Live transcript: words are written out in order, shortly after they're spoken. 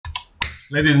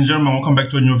Ladies and gentlemen, welcome back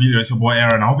to a new video. It's your boy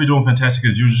Aaron. I hope you're doing fantastic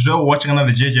as usual. Watching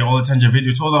another JJ All the Tangent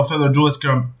video. So without further ado, let's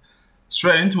get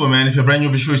straight into it, man. If you're brand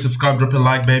new, be sure you subscribe, drop a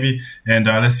like, baby. And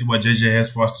let's see what JJ has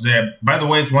for us today. By the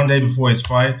way, it's one day before his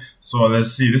fight. So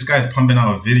let's see. This guy's pumping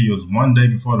out videos one day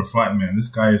before the fight, man. This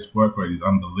guy is work rate is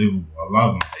unbelievable. I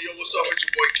love him. Hey, yo, what's up? It's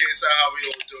your boy KSI. How we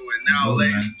all doing? Now,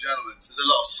 ladies and gentlemen, there's a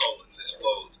lot of soul in this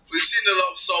world. We've seen a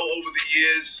lot of soul over the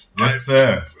years. Yes,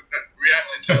 sir.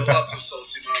 Reacted to lots of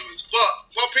salty moments.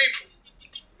 But, my people,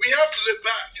 we have to look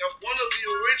back at one of the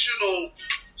original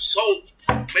soul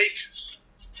makers.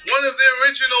 One of the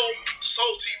original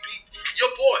salty people. Your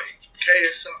boy,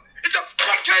 KSI. It's a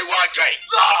KYJ.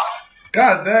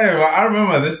 God damn, I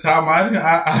remember this time.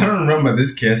 I don't remember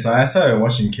this KSI. I started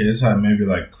watching KSI maybe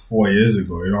like 4 years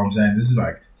ago. You know what I'm saying? This is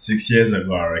like 6 years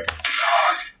ago, I reckon.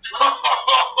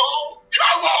 Oh,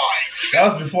 come on! That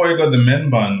was before you got the men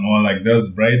bun or like those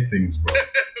braid things, bro.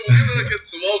 We're gonna look at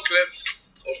some more clips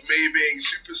of me being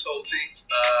super salty.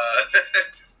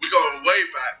 We're going way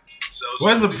back. So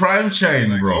where's the prime chain,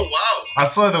 like, bro? oh wow! I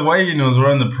saw the way you was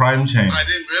wearing the prime chain. I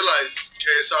didn't realize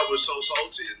KSI was so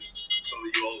salty, and some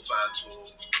of you old fans will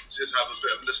just have a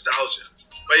bit of nostalgia.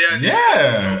 But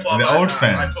yeah, so far the back, old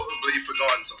fans. I probably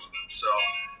forgotten some of them, so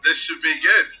this should be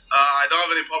good. I don't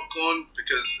have any popcorn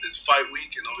because it's fight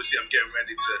week, and obviously I'm getting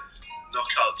ready to knock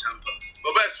out Temper.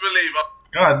 But best believe.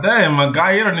 God damn, my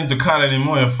guy, you don't need to cut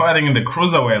anymore. You're fighting in the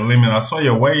cruiserweight limit. I saw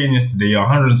your weigh-in yesterday. You're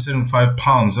 175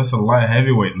 pounds. That's a light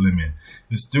heavyweight limit.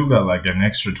 You still got like an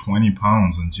extra 20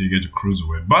 pounds until you get to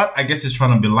cruiserweight. But I guess it's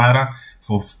trying to be lighter.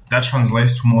 For that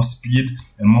translates to more speed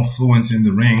and more fluency in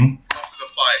the ring. After the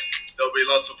fight, there'll be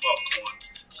lots of popcorn.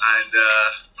 And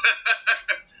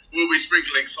we'll be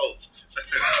sprinkling salt.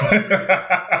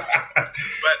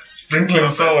 But sprinkling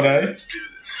salt, eh? Let's do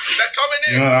this. They're coming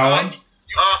in. You know that one?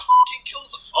 You fucking killed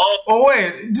us. Oh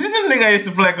wait, did the nigga used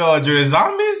to play Call of Duty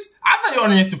Zombies? I thought you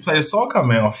only used to play soccer,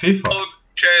 man, or FIFA.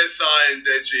 KSI and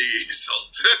Deji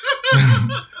Salt.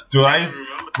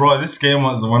 Dude, bro, this game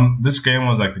was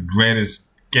like the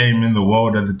greatest game in the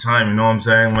world at the time, you know what I'm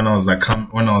saying? When I was like,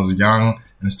 when I was young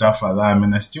and stuff like that. I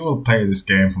mean, I still play this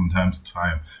game from time to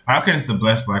time. I reckon it's the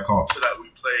best Black Ops. That we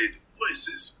played, what is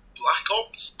this? Black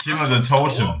Ops? King of the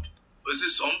Totem. Was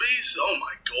this zombies? Oh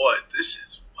my god, this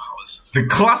is, wow. This is the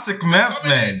classic map,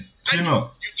 man. You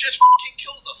know. You just fucking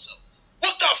killed us.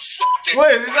 What the fuck?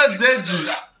 Wait, is that Deji?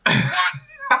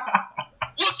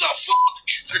 What the fuck?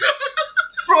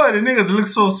 Bro, the niggas look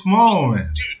so small,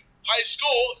 man. Dude, high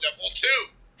score, level 2.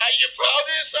 Are you proud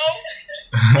of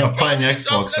yourself? Playing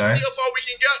Xbox, eh? Let's see how far we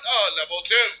can get. Oh, level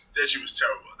 2. Deji was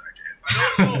terrible at that game. I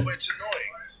don't know, but it's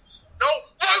annoying. No,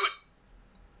 why would...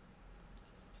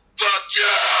 Fuck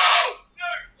you!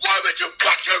 Why would you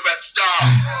cut your red star?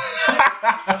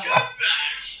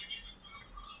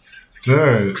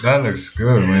 Dude, that looks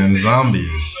good, man.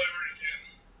 Zombies.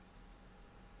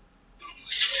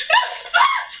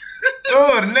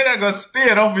 Dude, nigga got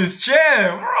speared off his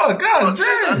chair. Bro, god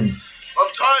damn.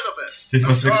 I'm tired of it.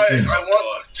 FIFA 16. I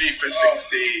want FIFA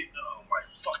 16. Oh my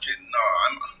fucking no.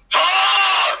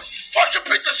 Ah! You fucking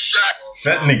piece of shit!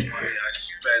 Fat nigga. Money I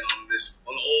spent on this,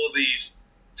 on all these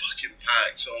fucking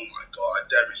packs. Oh my god, I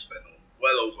definitely spent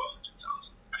well over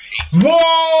 100,000. I hate.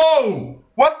 Whoa!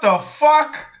 What the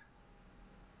fuck?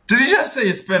 Did you just say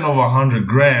you spent over 100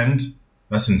 grand?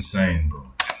 That's insane,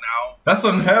 bro. Now, that's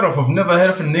unheard of. I've never heard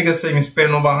of a nigga saying he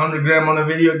spent over 100 grand on a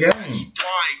video game. Why do you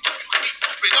keep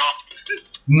popping up?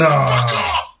 Nah. Fuck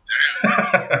off.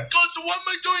 Damn. God, so what am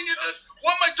I doing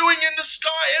in the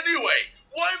sky anyway?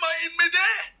 Why am I in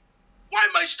midair? Why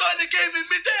am I starting the game in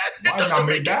midair? It doesn't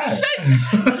make any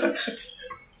sense.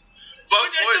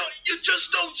 You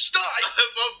just don't start.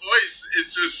 My voice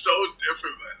is just so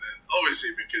different, man.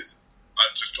 Obviously, because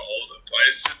I've just got older, but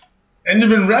it's just... And you've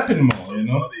been rapping more, so you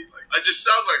know? Funny. Like, I just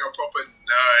sound like a proper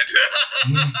nerd.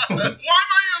 Why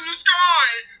am I in the sky?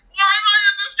 Why am I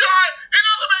in the sky? It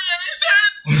doesn't make any sense.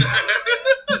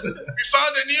 We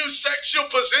found a new sexual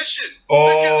position.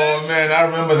 Oh, man, I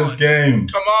remember this game.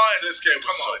 Come on. This game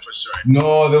was so frustrating.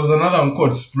 No, there was another one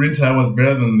called Sprinter. I was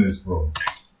better than this, bro.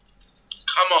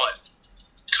 Come on.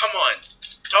 Come on.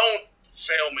 Don't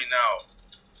fail me now.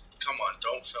 Come on,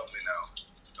 don't fail me now.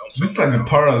 This is like the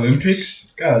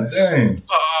Paralympics? God dang. Okay.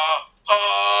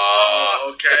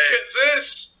 Look at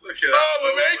this. Look at that. Oh,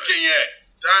 we're making it.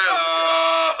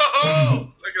 Damn.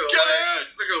 Look at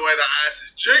the way that ass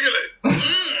is jiggling.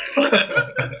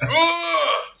 Damn.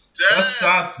 That's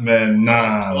sus, man.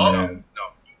 Nah, man. No.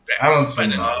 I don't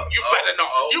spend it. You better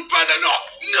not. You better not.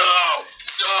 No.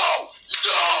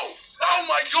 Oh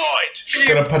my god.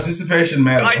 Got a participation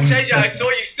medal. I saw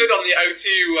you stood on the O2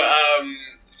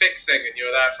 fix thing and you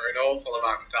were there for an awful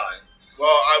amount of time. Well,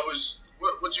 I was.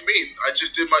 What do you mean? I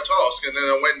just did my task and then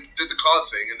I did the card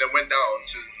thing and then went down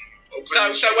to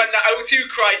open. So when the O2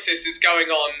 crisis is going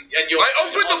on and you're. I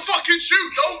opened the fucking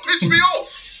chute. Don't piss me off.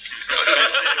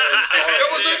 There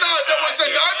was a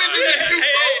diamond in the chute,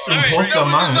 bro. There was a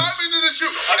diamond in the chute.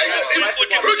 No.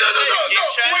 Wait. Can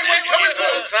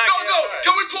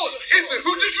we pause? Ethan,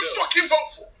 who did you fucking vote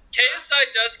for? KSI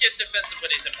does get defensive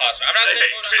when he's imposter. I'm not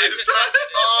saying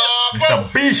Mr.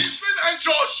 Beast. Ethan and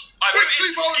Josh quickly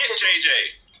vote for JJ.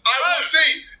 I will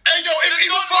see. Hey, yo, if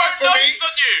Ethan vote for me,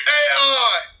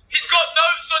 he's got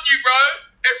notes on you, bro.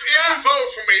 If Ethan vote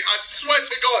for me, I swear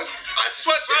to God.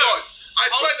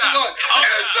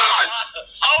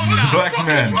 Black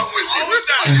man. What's wrong with you?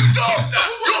 Are you dumb?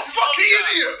 You're a fucking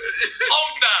idiot.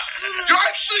 Hold that. You're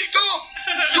actually dumb.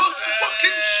 You're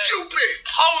fucking stupid.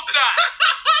 Hold that.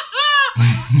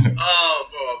 Oh,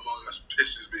 bro, Among Us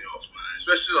pisses me off, man.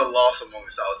 Especially the last Among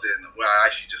Us I was in, where I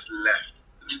actually just left.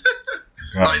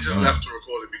 I just left the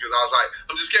recording because I was like,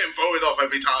 I'm just getting voted off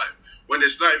every time when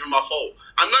it's not even my fault.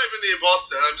 I'm not even the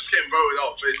imposter, and I'm just getting voted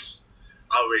off. It's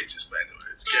outrageous, but anyway,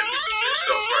 it's getting me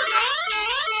pissed off right now.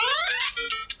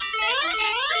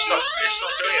 It's not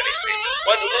doing anything.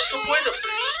 What's the point of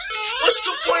this? What's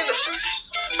the point of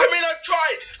this? I mean, I've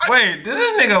tried. Wait, did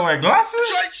this nigga wear glasses? I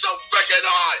tried so freaking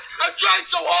hard. I tried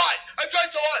so hard.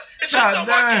 It's just not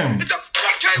working. It's a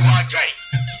YK.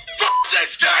 Fuck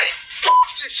this game. Fuck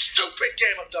this stupid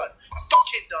game. I'm done. I'm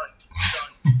fucking done.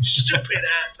 Stupid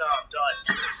ass. No, I'm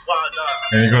done. Wow, no.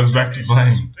 And he goes back to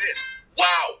playing.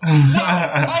 Wow.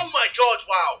 Oh my God.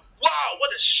 Wow. What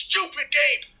a stupid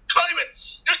game. Can't even.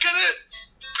 Look at this.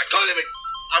 I can't even.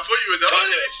 I thought you were done.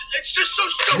 It's just so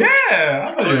stupid.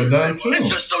 Yeah, I thought you were done too. It's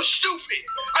just so stupid.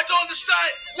 I don't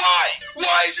understand.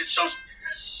 Why is it so...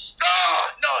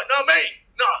 No, mate.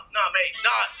 No, mate.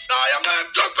 No, I'm going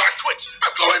backwards.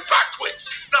 I'm going backwards.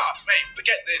 No, mate,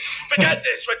 forget this. We're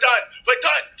done.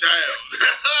 Damn.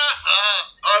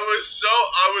 I was so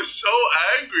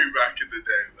angry back in the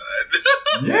day,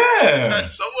 man. Yeah. I had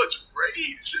so much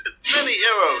rage. Many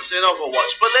heroes in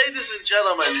Overwatch, but ladies and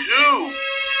gentlemen, who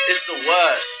is the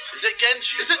worst? Is it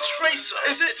Genji? Is it Tracer?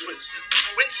 Is it Winston?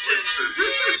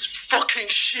 It's fucking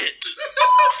shit.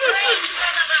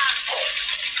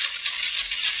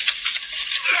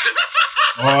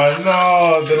 Oh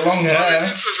no, the long hair.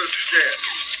 This was a scam,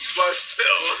 but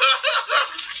still.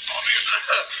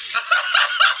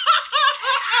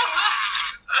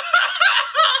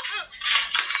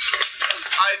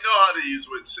 I know how to use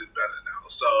Winston better now,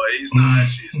 so he's not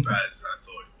actually as bad as I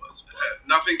thought he was. But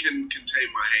nothing can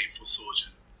contain my hate for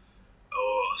Surgeon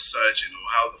or Surgeon or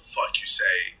how the fuck you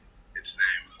say its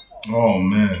name. Oh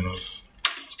man, that's...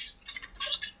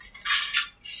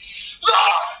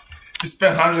 You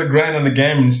spent 100 grand on the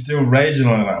game and still raging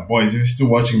on that. Boys, if you're still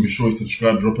watching, be sure you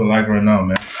subscribe, drop a like right now,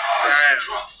 man.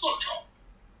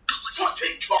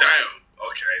 Damn.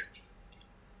 Okay.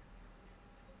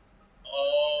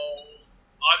 Oh.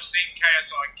 I've seen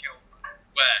KSI kill.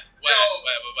 Where? Bro,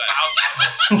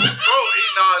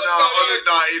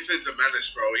 Ethan's a menace,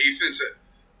 bro.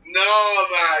 No,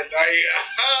 man.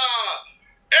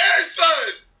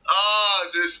 Ethan!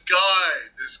 This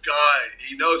guy.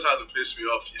 He knows how to piss me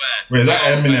off. Wait, is that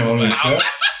Eminem on his shirt?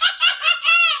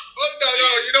 No,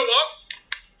 you know what?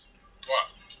 What?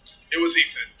 It was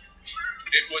Ethan.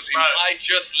 I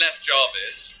just left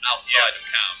Jarvis outside of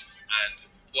Cams, and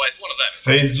it's one of them.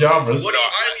 Face Jarvis.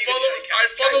 I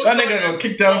followed. That nigga got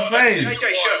kicked out of face. No.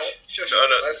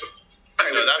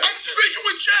 I'm speaking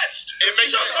with Chest. It makes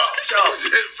shut up.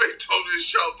 Vic told me to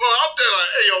shut up. Bro, I'm there like,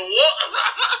 hey, yo, what?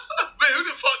 Man, who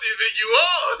the fuck do you think you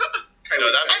are?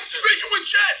 I'm speaking with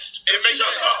Chest. It makes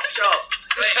Shut up.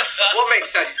 What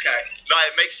makes sense, Kay? No,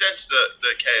 it makes sense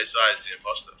that KSI is the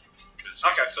imposter.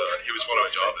 Okay, so he was following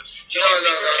Jarvis. No.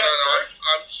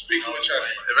 I'm speaking with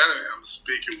Chest. If anything, I'm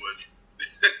speaking with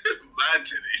man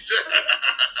titties.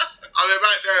 I mean,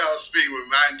 back then I was speaking with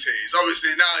man titties.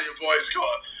 Obviously, now your boy's got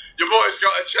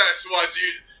a chest. What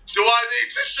do I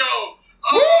need to show?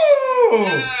 Woo!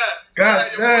 Yeah. God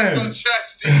your boy's got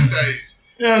chest these days.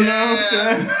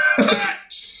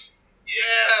 Packs.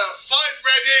 Yeah, fight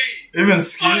ready. Even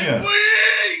skinnier. I'm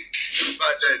weak.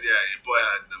 Back then, your boy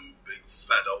had them big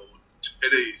fat old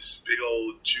titties, big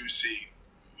old juicy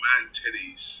man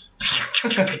titties.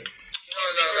 No.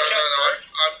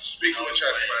 I'm speaking with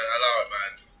Chest, man. Allow it,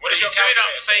 man. What is your giving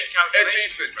up fake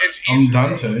calculation? It's Ethan. I'm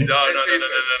Dante. No. If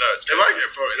I get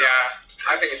voted out.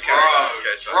 I think it's KSI. I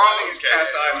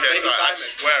I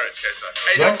swear it's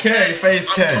KSI. That K, face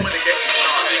K. I'm coming to get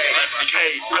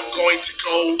you. I'm going to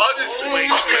go. Honestly,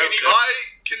 I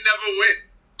can never win.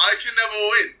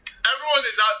 Everyone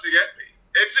is out to get me.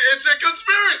 It's a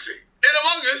conspiracy. It in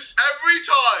Among Us, every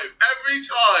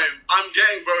time, I'm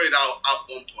getting voted out at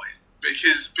one point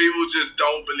because people just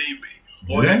don't believe me,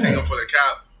 or they think I'm full of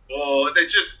cap, or they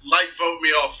just vote me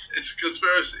off. It's a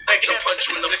conspiracy. I can punch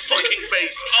you in the fucking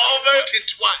face. Oh, fucking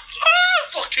twat.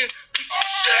 Fucking piece of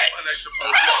shit. My next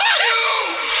opponent. Fuck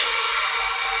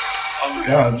you!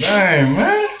 God damn,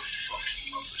 man.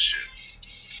 Fucking mother shit.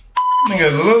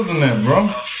 Niggas losing it, bro.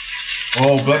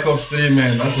 Oh, Black Ops 3,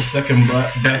 man. That's the second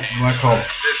best Black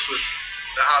Ops. This was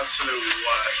the absolute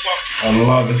worst. I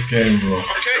love this game, bro. It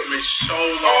took me so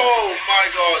long. Oh my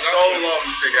god, So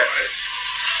long to get this.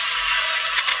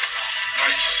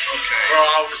 Nice. Okay. Bro,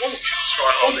 I was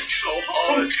trying so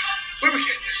hard. Where we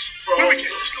getting this? Bro. Where we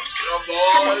getting this last game? Come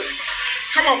on.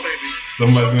 Come on, baby.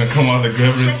 Somebody's gonna come out the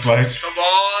gravity spikes. Come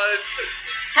on.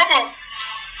 Come on.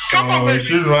 Come on, Oh, baby. he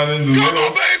should run in the Come on,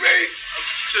 middle. baby.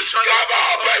 Just trying Come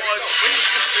on, baby.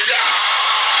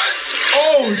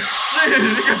 Oh shit!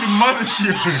 You got the mother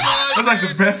shield. That's like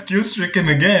the best kill streak in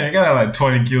the game. You got like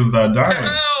 20 kills without dying.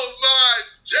 Hell, man.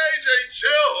 JJ,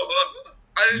 chill.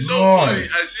 And it's so Nice. funny.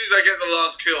 As soon as I get the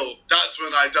last kill, that's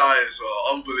when I die as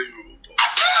well. Unbelievable, bro.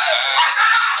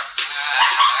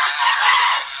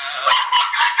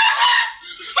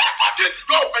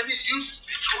 Go, I need to use this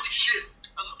bitch. Holy shit.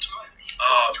 I love time.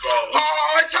 Oh, bro.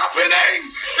 Oh, it's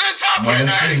happening. It's Mother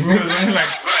happening. shield. There's like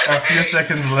a few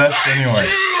seconds left anyway.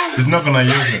 He's not gonna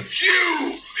use it.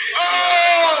 You.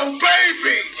 Oh,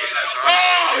 baby.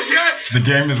 Oh, yes. The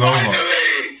game is over.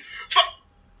 Finally.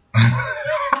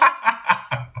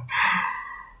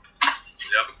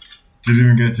 Yep. Didn't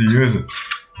even get to use it.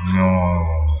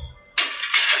 No.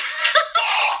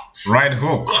 Right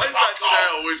hook. Why is that chair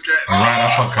always getting... Right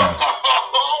uppercut.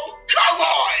 Oh, come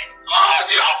on. Oh,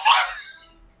 do you know what?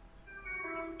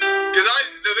 Because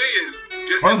the thing is...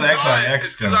 What is it's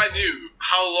XIX because I knew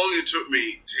how long it took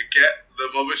me to get the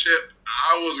mothership.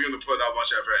 I wasn't going to put that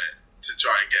much effort to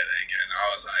try and get it again. I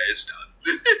was like, it's done.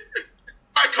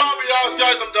 I can't be asked,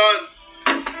 guys. I'm done.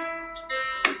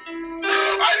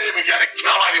 I didn't even get to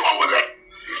kill anyone with it.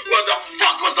 What the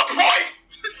fuck was the point?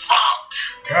 Fuck.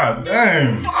 God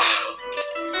damn.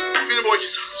 Be the boy, you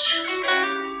son.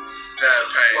 Damn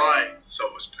pain. Why? So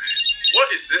much pain.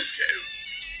 What is this game?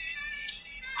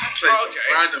 I played some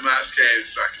random ass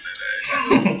games back in the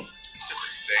day.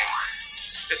 Stupid thing.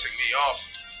 Pissing me off.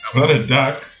 Is that a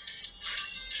duck?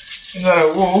 Is that a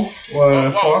wolf or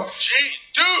a fox? Gee,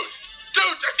 dude,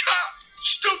 the cat,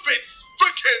 stupid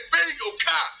freaking bagel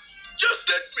cat, just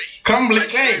did me. Crumbly I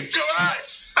saved cakes. your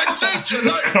ass. I saved your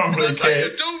life. Crumbly That's how you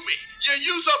cakes. do me. You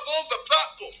use up all the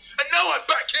platforms, and now I'm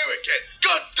back here again.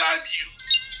 God damn you,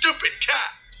 stupid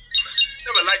cat.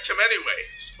 Never liked him anyway.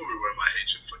 It's probably where my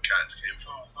hatred for cats came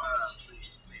from.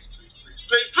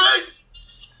 Please.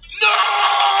 No!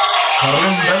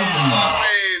 Karim Benzema.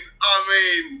 I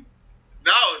mean,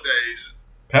 nowadays,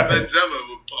 Pepe. Benzema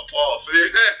would pop off.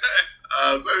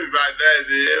 Maybe back then,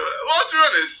 well, to be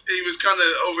honest, he was kind of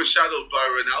overshadowed by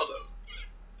Ronaldo.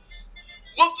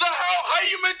 What the hell? How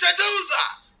you meant to do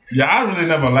that? Yeah, I really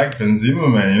never liked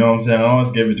Benzema, man. You know what I'm saying? I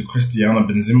always gave it to Cristiano.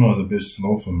 Benzema was a bit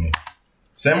slow for me.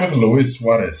 Same with Luis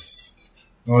Suarez.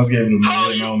 I always gave it to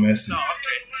Messi. No,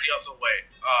 okay, the other way.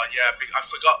 Yeah, I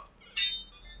forgot.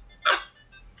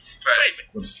 Baby.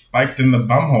 Was spiked in the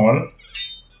bum hole.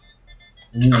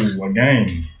 Ooh, again.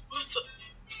 What's the...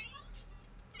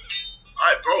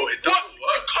 Alright, bro, it doesn't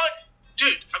work. You can't,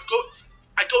 dude.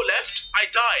 I go left, I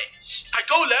die. I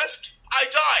go left, I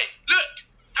die. Look,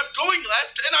 I'm going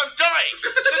left and I'm dying. So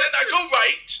then I go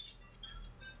right.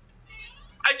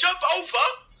 I jump over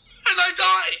and I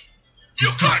die. You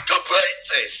can't complete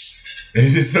this.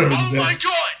 It is so Oh my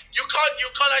god, you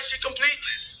can't actually complete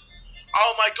this.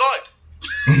 Oh my god,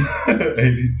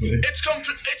 86.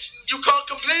 it's you can't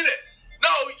complete it. No,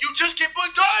 you just keep on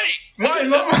dying. Maybe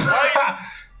not-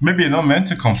 Maybe you're not meant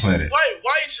to complete it.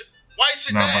 Why is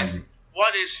it Not there? by you.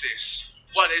 What is this?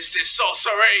 What is this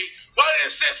sorcery? What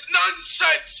is this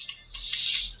nonsense?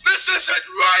 This isn't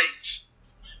right.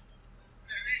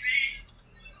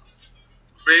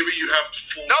 Maybe you have to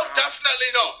fall No, down. definitely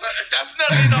not.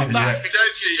 Definitely not that. Yeah.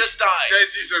 Because you just died.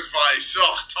 Deji's advice,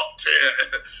 top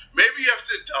tier. Maybe you have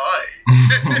to die.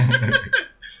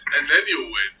 And then you'll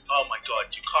win. Oh my god,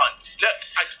 you can't. Look,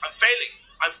 I'm failing.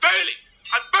 I'm failing.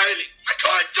 I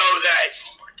can't do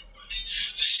this. Oh my god.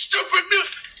 Stupid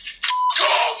music.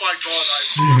 Oh my god,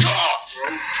 Fuck off.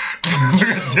 Look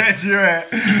at Deji, man.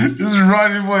 This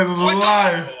running boy is We're done.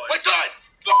 alive. We're done.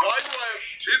 Why do I have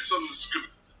tits on the screen?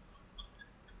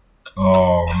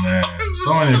 Oh, man. So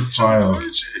many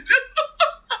files.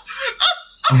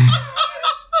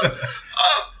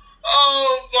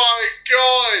 Oh my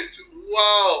god!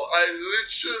 Wow, I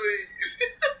literally.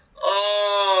 Oh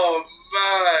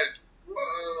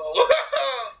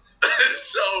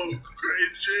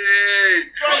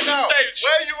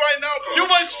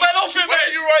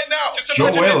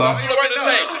Whaler. Right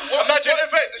now, what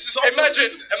event? This is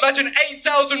Imagine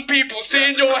 8,000 people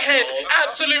seeing your head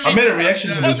absolutely. I made a reaction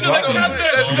to this Let's vlog.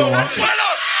 go.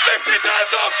 Weller, lift his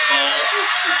hands up.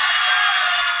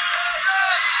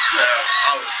 Damn,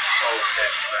 I was so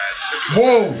pissed, man. Look at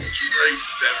Whoa.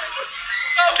 drapes everyone.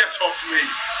 Get off me.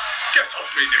 Get off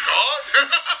me, nigga.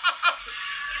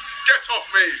 Get off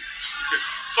me.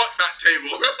 Fuck that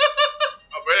table.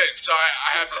 I'm ready. So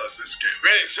I have to. This game.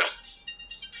 Ready, so.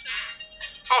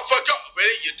 Oh, fuck up.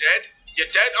 Ready? You dead? You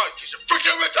dead? Oh, you're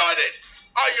freaking retarded.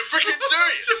 Are you freaking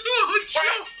serious?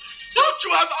 Wow. Don't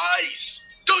you have eyes?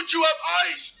 Don't you have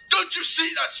eyes? Don't you see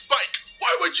that spike?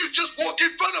 Why would you just walk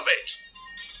in front of it?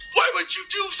 Why would you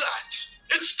do that?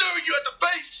 It's staring you at the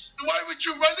face. Why would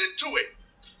you run into it?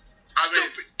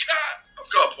 Stupid cat. I've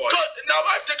got a point. God, now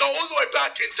I have to go all the way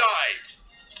back and die.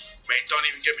 Mate, don't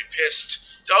even get me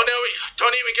pissed. Don't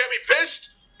even get me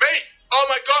pissed. Mate, oh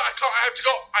my God, I can't. I have to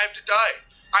go. I have to die.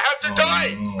 I have to die.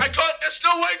 No. I can't. There's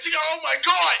no way to go. Oh my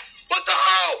God. What the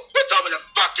hell? What's up with the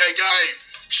fucking game?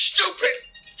 Stupid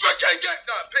freaking game.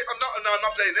 No, I'm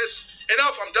not playing this.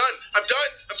 Enough. I'm done. I'm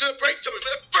gonna break something.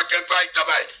 Freaking break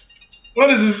something. What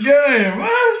is this game,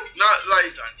 man? Not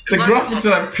like The graphics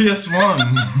are like PS1.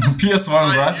 PS1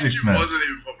 graphics, YouTube man. wasn't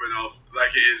even popping off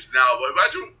like it is now. But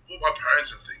imagine what my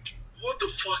parents are thinking. What the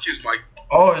fuck is my...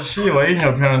 Oh shit, we're in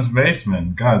your parents'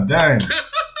 basement. God damn.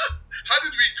 How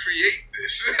did we create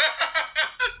this?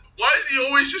 Why is he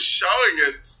always just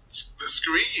shouting at the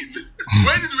screen?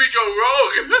 Where did we go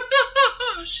wrong?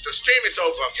 The stream is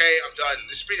over, okay? I'm done.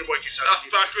 It's been working so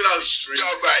Back when I was streaming.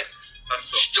 Stupid. That's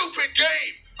so... Stupid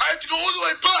game. I have to go all the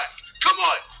way back. Come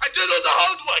on. I did all the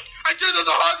hard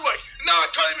work. Now I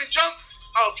can't even jump.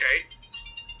 Okay.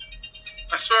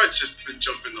 I swear I'd just been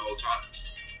jumping the whole time.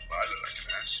 Well, I look like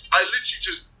an ass. I literally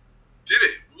just did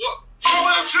it. What? Oh,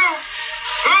 the truth.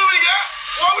 Who do we got?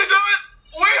 What are we doing?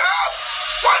 We have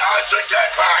 100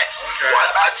 get packs. Okay.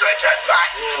 100 get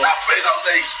packs. Now, please don't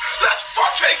least. Let's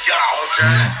fucking go. Okay.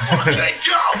 Let's fucking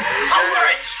go. All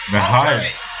right. They're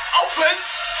Okay. hyped. Open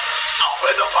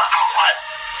the pack. Open.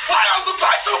 Why are the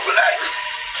packs opening?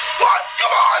 What?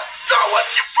 Come on. No one.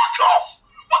 You fuck off.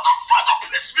 What the fuck?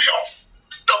 Don't piss me off.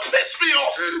 Don't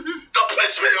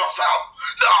piss me off, Sam.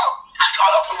 No, I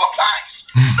can't open my packs.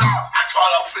 No, I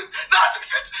can't open. Not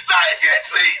again,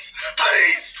 please.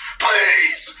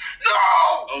 No.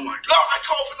 Oh my God. No, I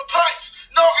can't open the packs.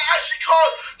 No, I actually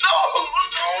can't. No.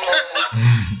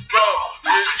 Bro,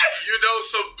 you know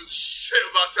some shit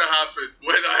about to happen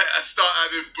when I start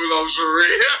adding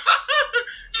boulangerie.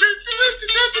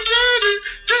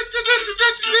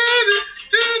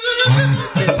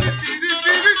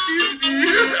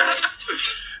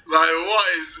 Like,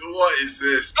 what is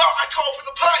this? No, I can't open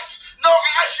the packs. No, I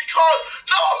actually can't.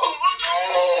 No.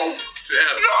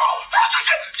 Damn. No,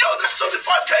 yo, that's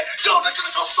 75k. Yo, they're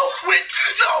gonna go so quick.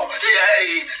 No,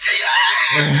 yay.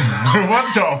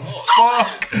 What the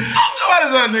fuck? What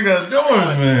is that nigga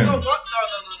doing, man? No.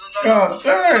 God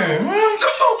damn, man.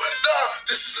 No,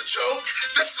 this is a joke.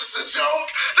 This is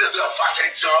a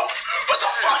fucking joke. What the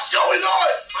fuck's going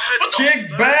on? Kick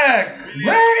back.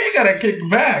 Man, you gotta kick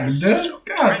back, dude.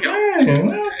 God damn,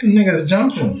 man. The nigga's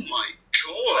jumping. Oh my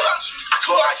God. I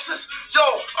can't access. Yo,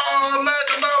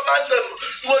 madam,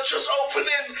 we're just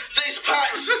opening these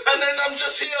packs, and then I'm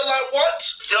just here like, what?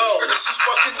 Yo, this is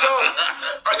fucking dumb.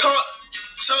 I can't.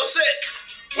 So sick.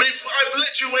 I've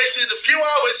literally waited a few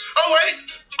hours. Oh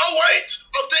wait.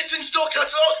 Updating store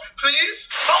catalog, please.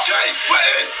 Okay, we're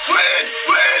in.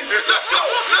 Let's go.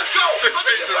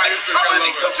 I'm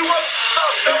winning something 1,000.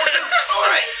 All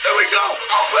right, there we go.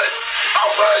 Open.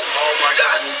 Oh my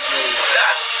God.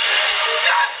 Yes.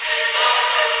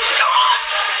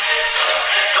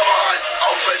 Come on.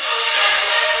 Open.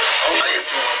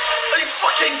 Are you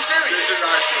fucking serious? This is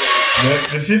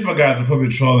actually... The FIFA guys are probably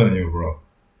trolling you, bro.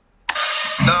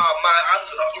 Nah, man, I'm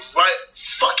gonna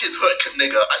fucking hook a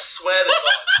nigga. I swear to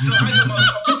God. No, I don't know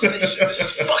compensation. This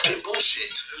is fucking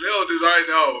bullshit. Little did I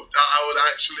know that I would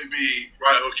actually be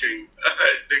right hooking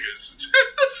niggas.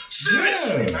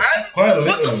 Seriously, Yeah, man? quite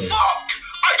What the literally. fuck?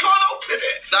 I can't open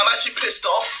it. Now I'm actually pissed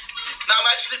off.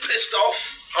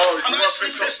 Oh, I'm you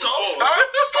actually got pissed off. before. Huh?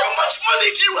 How much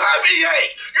money do you have, EA?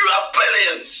 You have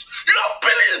billions,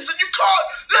 and you can't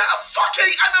let a fucking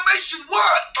animation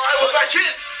work. Alright, we're back in.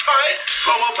 Alright,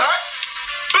 promo packs.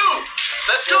 Boom.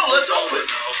 Let's go. Let's open.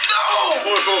 No.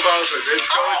 44,000. It's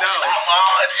going down. Come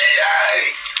on,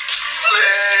 EA.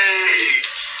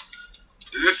 Please.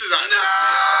 This is actually...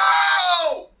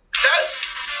 No. That's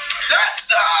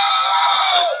no.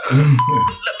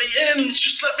 Let me in.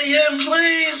 Just let me in,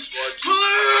 please. Please.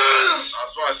 I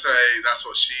was about to say that's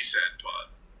what she said,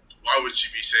 but Why would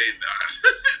she be saying that?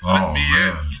 Oh, Let me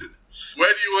man. in.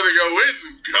 Where do you want to go in,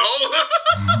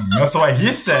 girl? That's why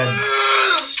he said.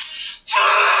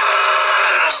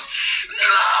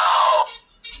 Oh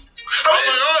my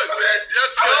God!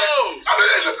 Let's go! I'm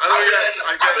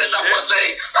in the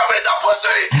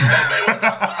pussy!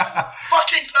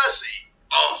 Fucking Percy!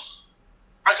 Oh.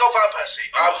 I go for Percy.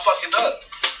 I'm fucking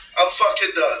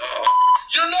done.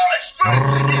 You're not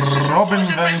experiencing issues. Robin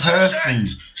Van Persie.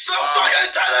 Stop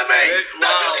fucking telling me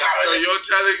that you're So currently... you're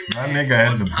telling me That nigga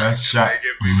had the best shot.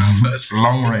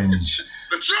 Long range.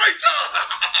 The traitor!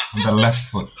 With the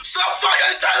left foot. Stop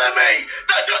fucking telling me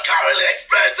that you're currently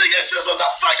experiencing issues with the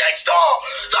fucking store.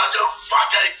 Don't you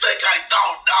fucking think I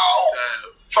don't know?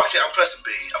 Damn. Fuck it, I'm pressing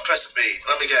B.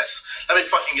 Let me guess. Let me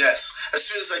fucking guess. As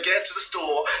soon as I get into the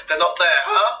store, they're not there,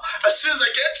 huh? As soon as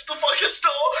I get to the fucking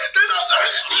store, they're not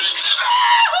there.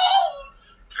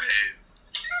 Pain.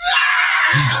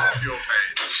 Pure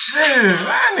pain. Shit,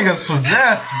 that nigga's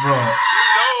possessed, bro.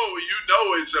 You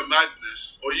know it's a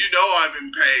madness. Or you know I'm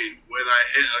in pain when I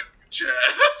hit a chair.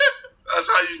 That's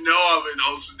how you know I'm in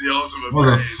the ultimate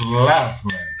What a pain. slap,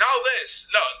 man. Now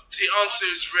this, look, the answer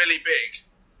is really big.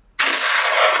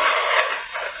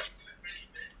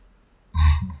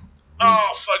 Oh,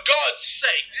 for God's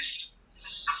sake,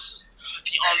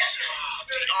 the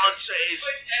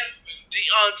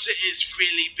answer is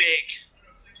really big.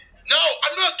 No,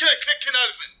 I'm not gonna click an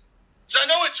elephant. So I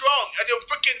know it's wrong, and you'll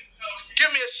freaking give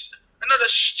me another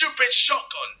stupid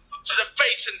shotgun to the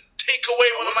face and take away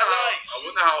one of my lives. I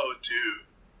wonder how I would do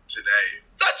today.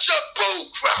 That's a bull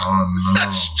crap. Oh, no.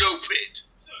 That's stupid.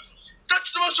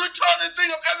 That's the most retarded thing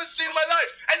I've ever seen in my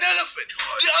life. An elephant.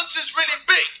 The answer is really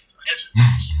big. I just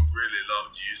really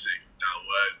loved using that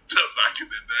word back in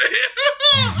the day.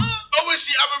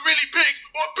 Obviously, I'm a really big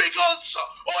or a big answer.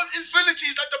 Or an infinity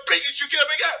is like the biggest you can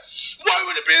ever get. Why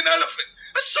would it be an elephant?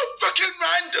 That's so fucking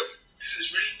random. This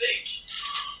is really big.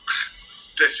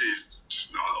 That is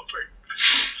just not helping.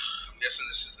 I'm guessing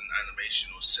this is an animation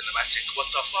or cinematic. What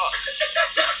the fuck?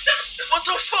 What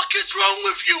the fuck is wrong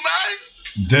with you, man?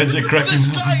 Deja cracking This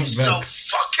guy is so back.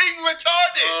 fucking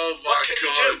retarded. Oh my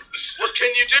God. What can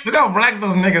you do? Look how black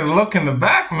those niggas look in the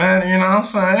back, man. You know what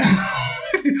I'm saying?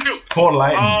 Poor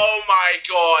Lightning. Oh my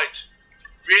God.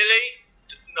 Really?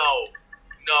 No.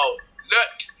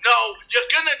 Look, no. You're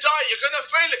gonna die. You're gonna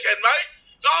fail again, right?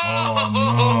 Oh,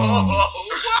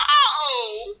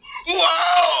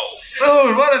 Wow.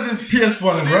 Dude, what are these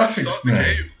PS1 graphics, Stop the man?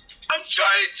 game. I'm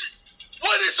trying to...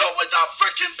 What is up with that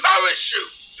freaking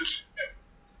parachute?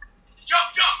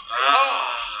 Jump.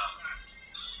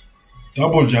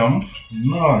 Double jump.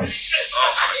 Nice.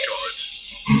 Oh my God.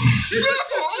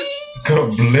 Got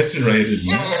obliterated,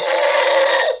 man.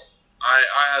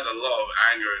 I had a lot of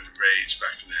anger and rage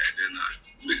back in the day, didn't I?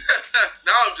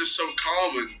 Now I'm just so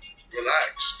calm and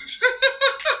relaxed.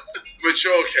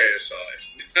 Mature KSI.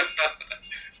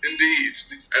 Indeed.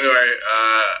 Anyway,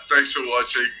 thanks for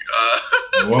watching.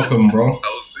 You're welcome, bro.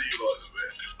 I'll see you lot in a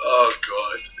bit. Oh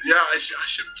God. Yeah, I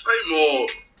should play more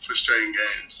frustrating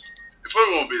games. It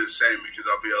probably won't be the same because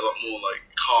I'll be a lot more like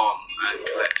calm and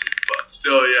collected. But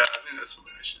still, yeah, I think that's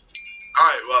something I should do.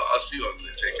 Alright, well, I'll see you on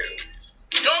there. Take care, please.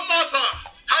 Your mother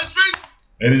has been...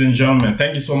 Ladies and gentlemen,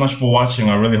 thank you so much for watching.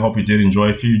 I really hope you did enjoy.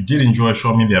 If you did enjoy,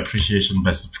 show me the appreciation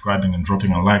by subscribing and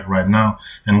dropping a like right now.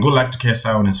 And good luck to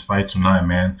KSI on his fight tonight,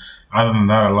 man. Other than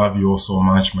that, I love you all so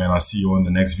much, man. I'll see you on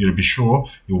the next video. Be sure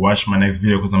you watch my next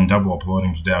video because I'm double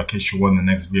uploading today. I'll catch you on the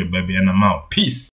next video, baby. And I'm out. Peace.